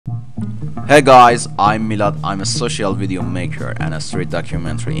Hey guys, I'm Milad. I'm a social video maker and a street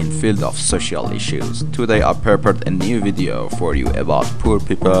documentary in field of social issues. Today I prepared a new video for you about poor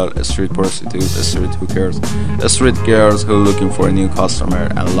people, street prostitutes, street hookers, street girls who are looking for a new customer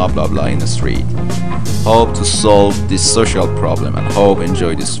and blah blah blah in the street. Hope to solve this social problem and hope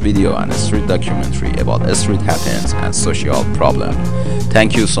enjoy this video and a street documentary about street happens and social problem.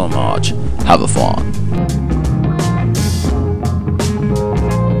 Thank you so much. Have a fun.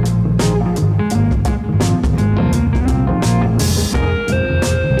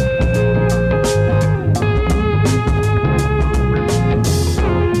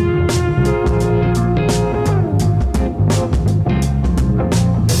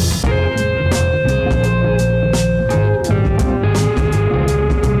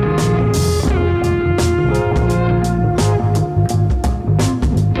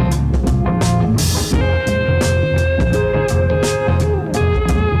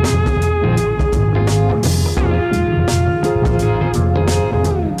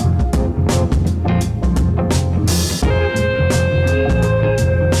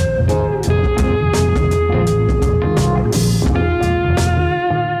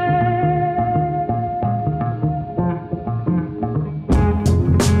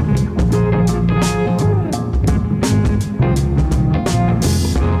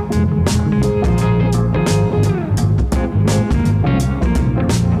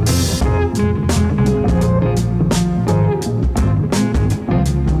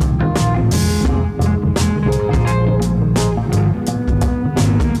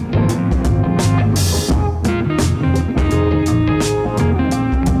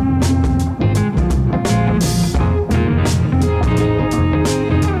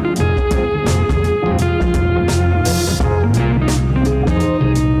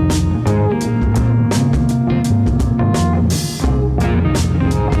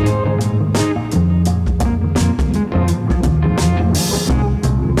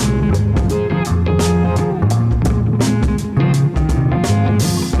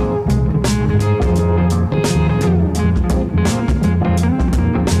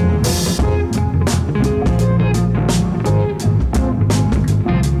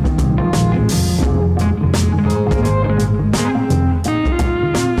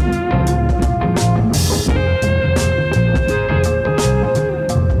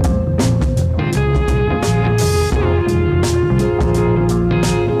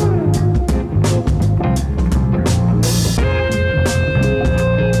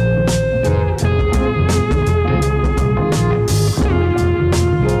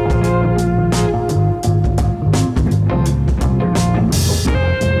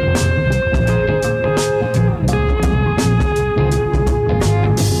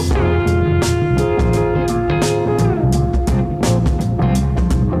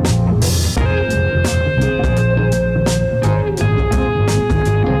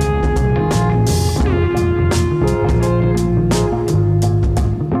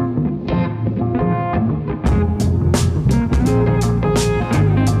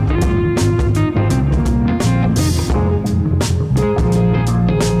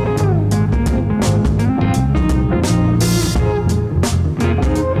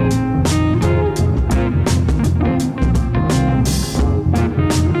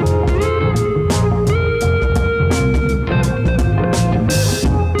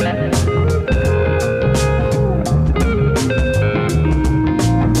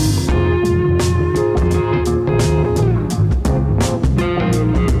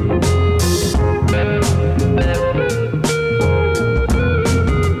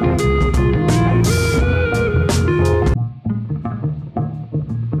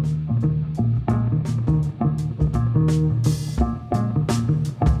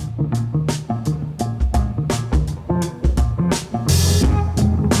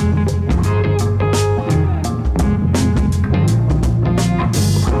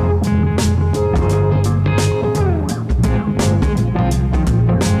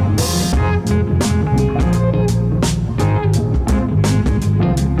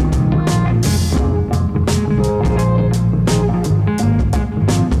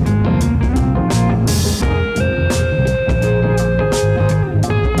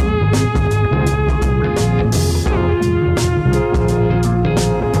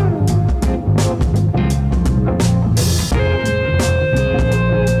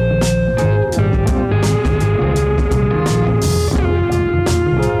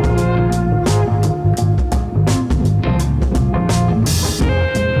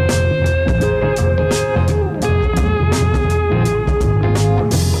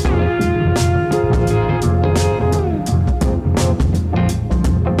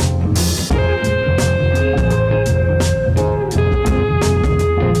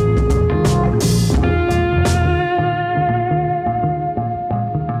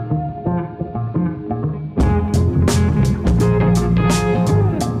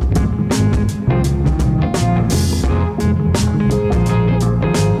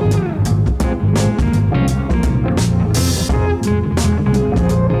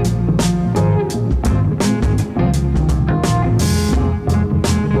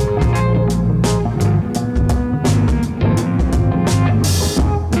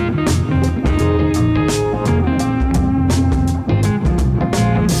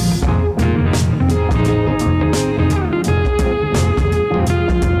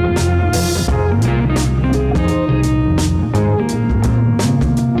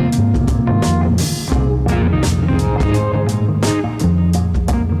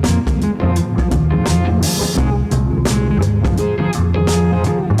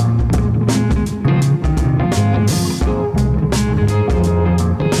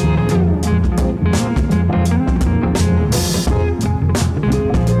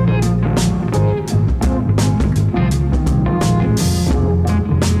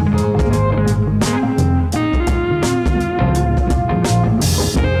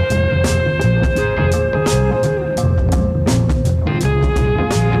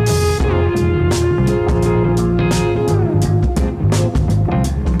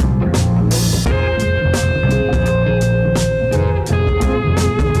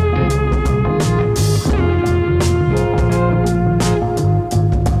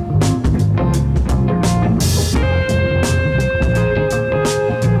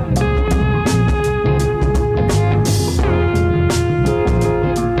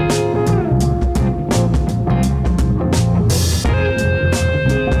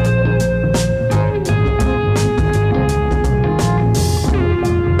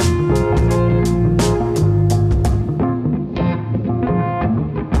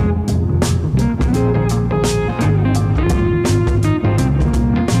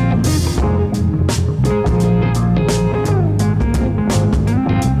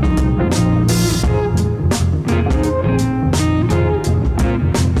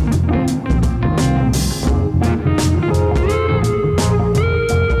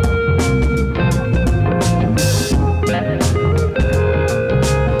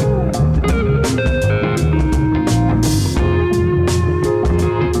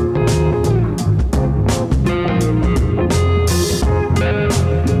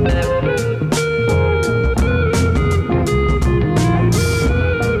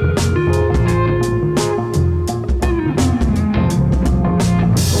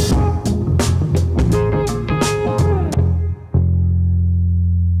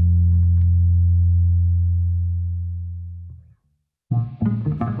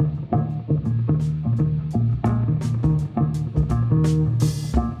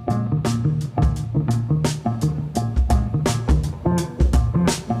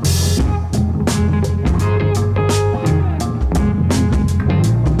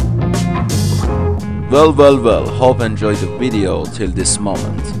 Well, hope enjoyed the video till this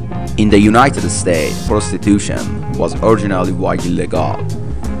moment. In the United States, prostitution was originally widely legal.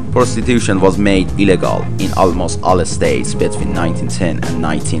 Prostitution was made illegal in almost all states between 1910 and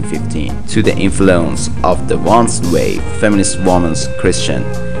 1915 to the influence of the once-wave feminist women's Christian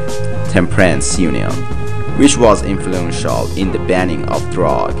temperance union, which was influential in the banning of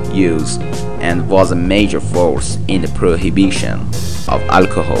drug use and was a major force in the prohibition of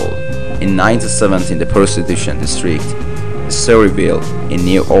alcohol. In 1917, the prostitution district, Storyville in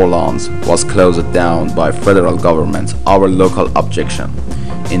New Orleans, was closed down by federal government over local objection.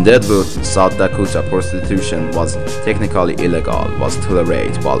 In Deadwood, South Dakota, prostitution was technically illegal, was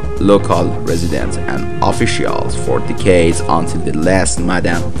tolerated by local residents and officials for decades until the last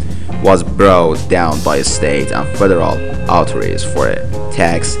Madam was brought down by state and federal authorities for a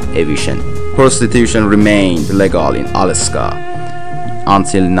tax evasion. Prostitution remained legal in Alaska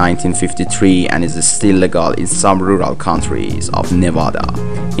until 1953 and is still legal in some rural counties of Nevada,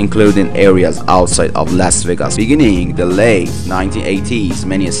 including areas outside of Las Vegas. Beginning the late 1980s,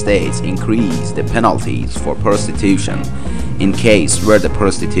 many states increased the penalties for prostitution in case where the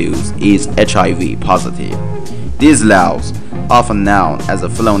prostitute is HIV positive. These laws, often known as the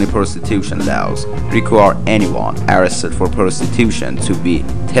felony prostitution laws, require anyone arrested for prostitution to be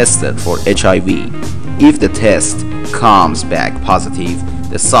tested for HIV. If the test comes back positive,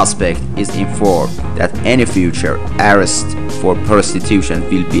 the suspect is informed that any future arrest for prostitution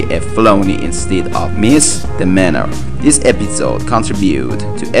will be a felony instead of misdemeanor. This episode contributes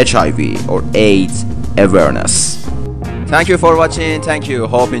to HIV or AIDS awareness. Thank you for watching. Thank you.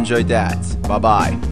 Hope you enjoyed that. Bye bye.